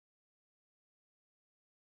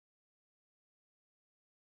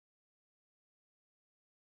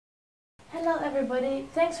Hello everybody,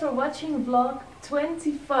 thanks for watching vlog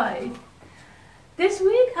 25. This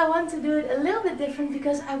week I want to do it a little bit different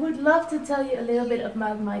because I would love to tell you a little bit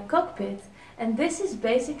about my cockpit. And this is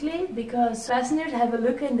basically because passengers have a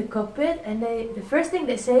look in the cockpit and the first thing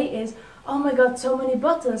they say is, oh my god, so many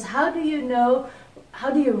buttons, how do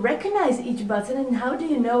you recognize each button and how do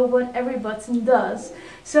you know what every button does?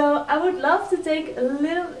 So I would love to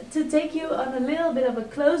take you on a little bit of a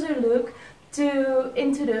closer look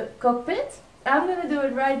into the cockpit. I'm gonna do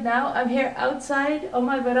it right now. I'm here outside on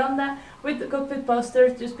my veranda with the cockpit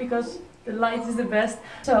posters just because the light is the best.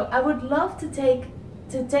 So I would love to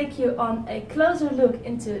take you on a closer look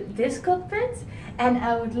into this cockpit, and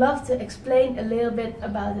I would love to explain a little bit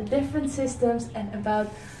about the different systems and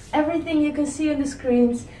about everything you can see on the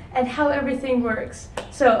screens and how everything works.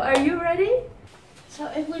 So are you ready?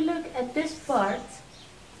 So if we look at this part,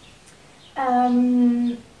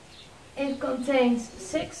 it contains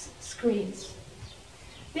 6 screens.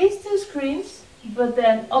 These 2 screens, but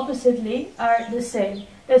then oppositely, are the same.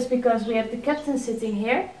 That's because we have the captain sitting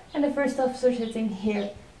here and the first officer sitting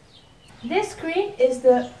here. This screen is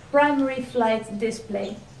the primary flight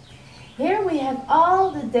display. Here we have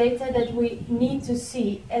all the data that we need to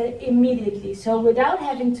see immediately. So without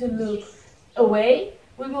having to look away,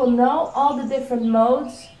 we will know all the different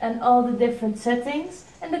modes and all the different settings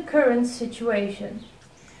and the current situation.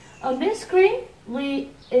 On this screen,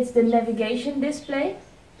 it's the navigation display,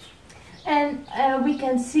 and we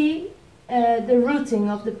can see the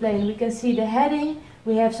routing of the plane. We can see the heading,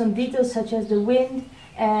 we have some details such as the wind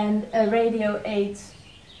and radio aids.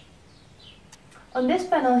 On this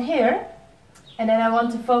panel here, and then I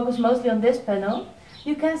want to focus mostly on this panel,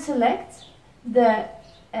 you can select the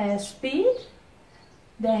speed,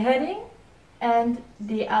 the heading and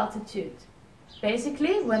the altitude.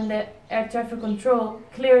 Basically, when the air traffic control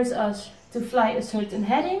clears us to fly a certain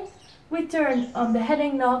heading, we turn on the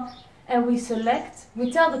heading knob and we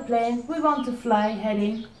tell the plane we want to fly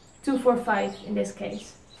heading 245 in this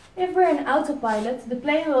case. If we're in autopilot, the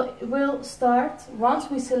plane will start, once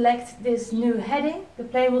we select this new heading, the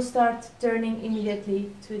plane will start turning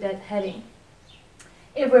immediately to that heading.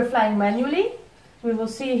 If we're flying manually, we will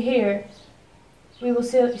see here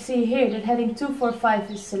that heading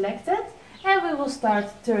 245 is selected, and we will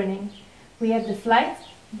start turning. We have the flight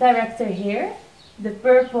director here, the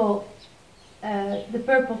purple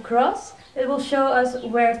cross that will show us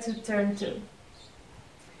where to turn to.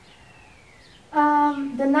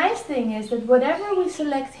 The nice thing is that whatever we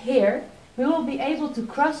select here, we will be able to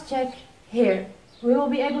cross-check here. We will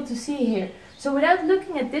be able to see here. So without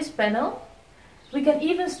looking at this panel, we can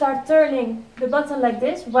even start turning the button like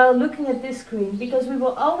this while looking at this screen, because we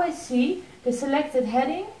will always see the selected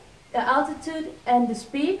heading, the altitude and the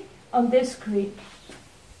speed on this screen.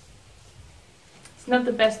 It's not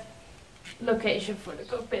the best location for the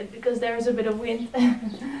cockpit because there is a bit of wind.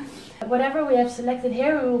 Whatever we have selected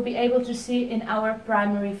here, we will be able to see in our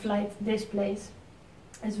primary flight displays.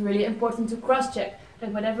 It's really important to cross-check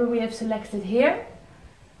that whatever we have selected here,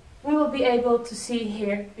 we will be able to see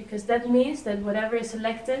here, because that means that whatever is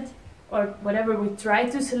selected or whatever we try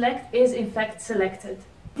to select is in fact selected.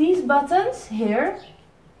 These buttons here,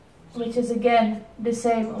 which is again the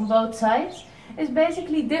same on both sides, is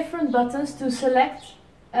basically different buttons to select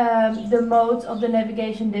the mode of the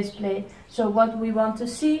navigation display. So what we want to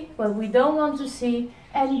see, what we don't want to see,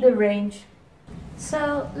 and the range.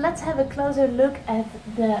 So let's have a closer look at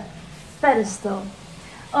the pedestal.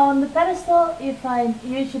 On the pedestal you find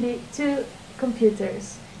usually 2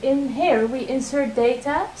 computers. In here we insert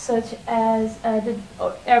data such as the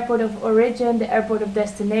airport of origin, the airport of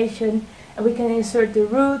destination, and we can insert the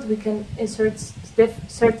route, we can insert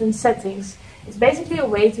certain settings. It's basically a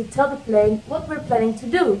way to tell the plane what we're planning to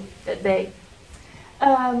do that day.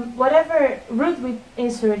 Whatever route we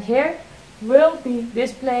insert here will be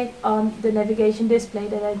displayed on the navigation display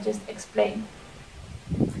that I just explained.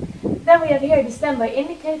 Then we have here the standby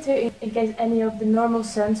indicator. In case any of the normal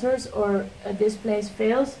sensors or displays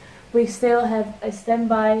fails, we still have a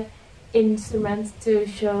standby instrument to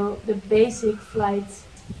show the basic flight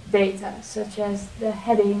data, such as the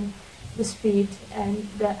heading, the speed and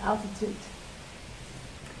the altitude.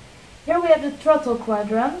 Here we have the throttle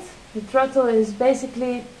quadrant. The throttle is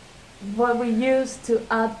basically what we use to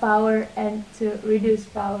add power and to reduce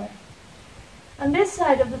power. On this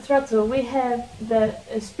side of the throttle we have the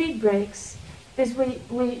speed brakes. This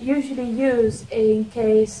we usually use in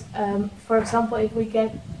case, for example, if we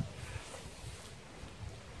get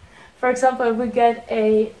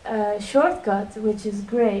a shortcut, which is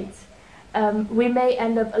great, we may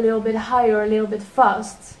end up a little bit high or a little bit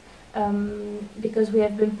fast. because we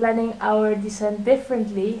have been planning our descent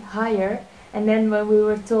differently, higher, and then when we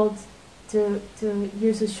were told to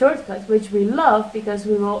use a shortcut, which we love because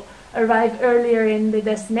we will arrive earlier in the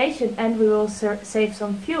destination and we will save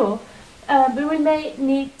some fuel, but we may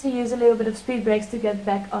need to use a little bit of speed brakes to get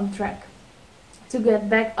back on track, to get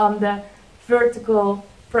back on the vertical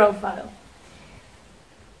profile.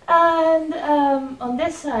 And on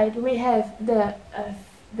this side we have the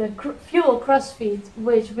fuel crossfeed,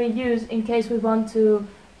 which we use in case we want to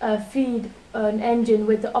feed an engine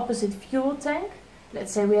with the opposite fuel tank.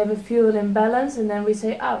 Let's say we have a fuel imbalance and then we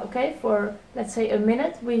say, okay, for let's say a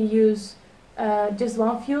minute we use just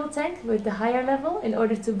one fuel tank with the higher level in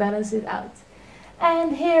order to balance it out.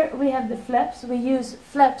 And here we have the flaps. We use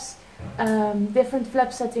flaps, different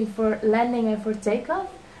flap setting for landing and for takeoff.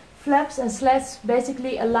 Flaps and slats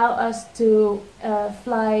basically allow us to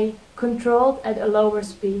fly controlled at a lower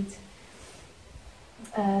speed.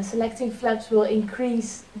 Selecting flaps will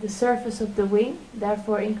increase the surface of the wing,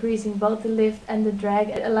 therefore increasing both the lift and the drag.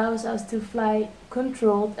 It allows us to fly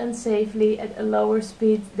controlled and safely at a lower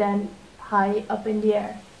speed than high up in the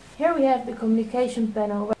air. Here we have the communication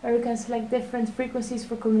panel where we can select different frequencies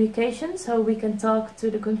for communication, so we can talk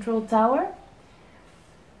to the control tower.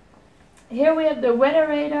 Here we have the weather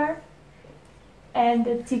radar and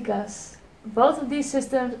the TICAS. Both of these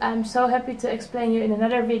systems I'm so happy to explain you in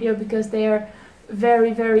another video because they are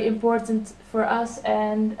very, very important for us,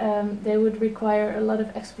 and they would require a lot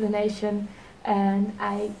of explanation, and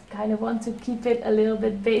I kind of want to keep it a little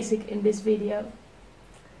bit basic in this video.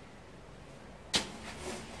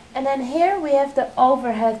 And then here we have the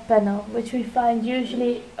overhead panel, which we find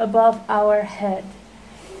usually above our head.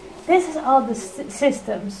 This is all the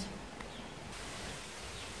systems.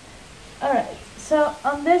 Alright, so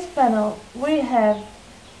on this panel we have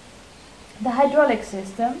the hydraulic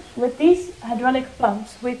system. With these hydraulic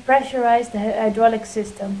pumps we pressurize the hydraulic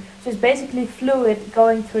system, which is basically fluid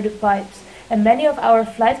going through the pipes. And many of our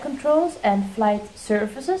flight controls and flight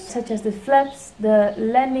surfaces, such as the flaps, the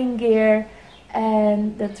landing gear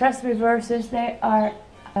and the thrust reversers, they are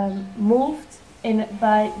moved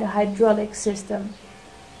by the hydraulic system.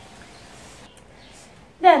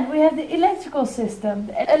 Then we have the electrical system.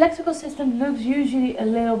 The electrical system looks usually a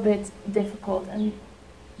little bit difficult, and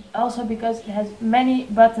also because it has many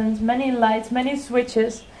buttons, many lights, many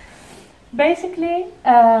switches. Basically,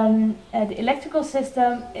 the electrical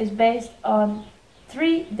system is based on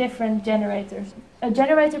 3 different generators. A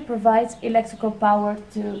generator provides electrical power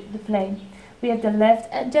to the plane. We have the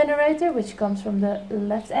left generator, which comes from the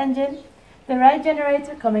left engine, the right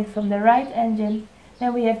generator coming from the right engine.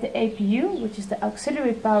 Then we have the APU, which is the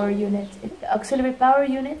auxiliary power unit. The auxiliary power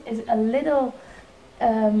unit is a little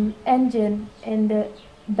engine in the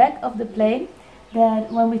back of the plane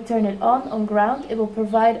that when we turn it on ground, it will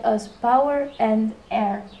provide us power and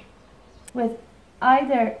air. With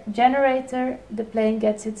either generator, the plane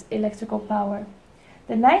gets its electrical power.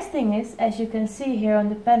 The nice thing is, as you can see here on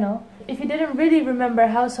the panel, if you didn't really remember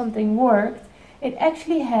how something worked, it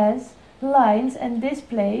actually has lines and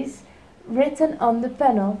displays written on the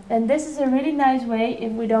panel. And this is a really nice way,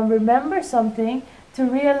 if we don't remember something, to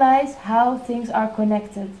realize how things are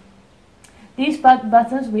connected. These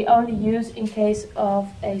buttons we only use in case of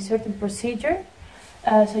a certain procedure.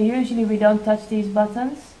 So usually we don't touch these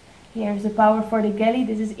buttons. Here's the power for the galley,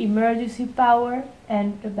 this is emergency power,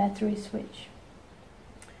 and the battery switch.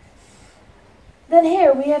 Then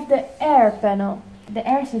here we have the air panel. The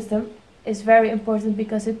air system is very important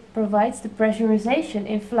because it provides the pressurization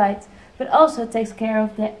in flight, but also takes care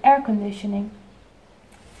of the air conditioning.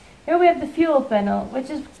 Here we have the fuel panel, which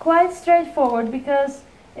is quite straightforward because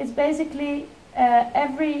it's basically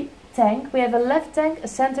every tank. We have a left tank, a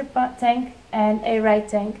center tank and a right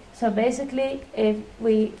tank. So basically if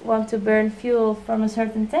we want to burn fuel from a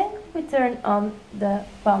certain tank, we turn on the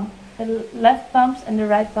pump. The left pumps and the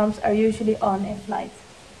right pumps are usually on in flight.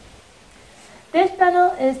 This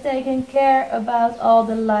panel is taking care about all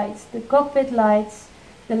the lights, the cockpit lights,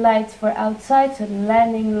 the lights for outside, so the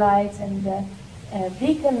landing lights and the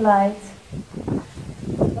beacon lights.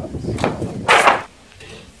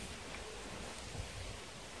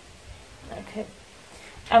 Okay,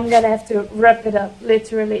 I'm gonna have to wrap it up,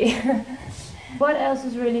 literally. What else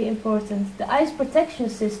is really important? The ice protection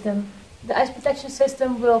system. The ice protection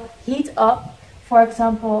system will heat up, for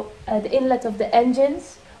example, the inlet of the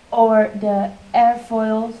engines, or the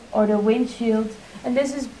airfoils, or the windshield. And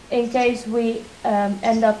this is in case we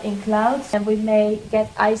end up in clouds and we may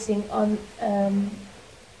get icing on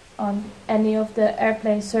any of the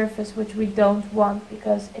airplane surface, which we don't want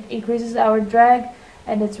because it increases our drag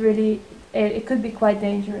and it's really, it could be quite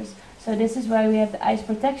dangerous. So this is why we have the ice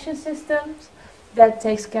protection systems that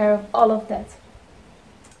takes care of all of that.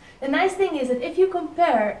 The nice thing is that if you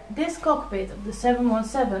compare this cockpit of the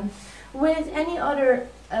 717 with any other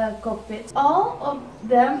cockpit, all of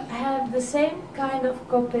them have the same kind of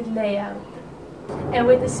cockpit layout. And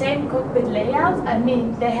with the same cockpit layout, I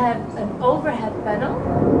mean they have an overhead panel,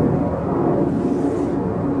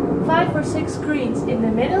 5 or 6 screens in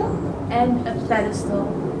the middle, and a pedestal.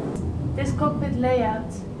 This cockpit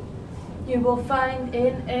layout you will find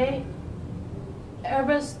in a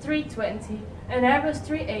Airbus 320, an Airbus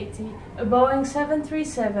 380, a Boeing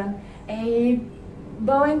 737, a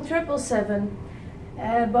Boeing 777,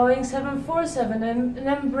 a Boeing 747, an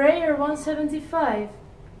Embraer 175.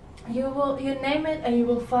 You name it and you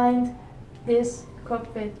will find this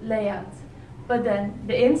cockpit layout. But then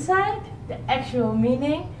the inside, the actual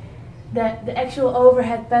meaning, the actual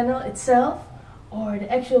overhead panel itself or the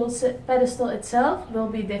actual pedestal itself will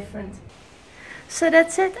be different. So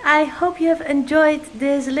that's it. I hope you have enjoyed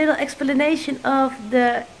this little explanation of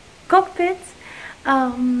the cockpit.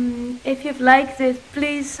 If you've liked it,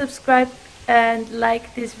 please subscribe and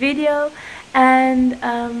like this video. And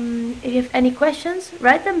if you have any questions,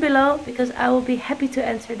 write them below because I will be happy to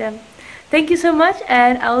answer them. Thank you so much,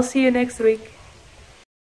 and I will see you next week.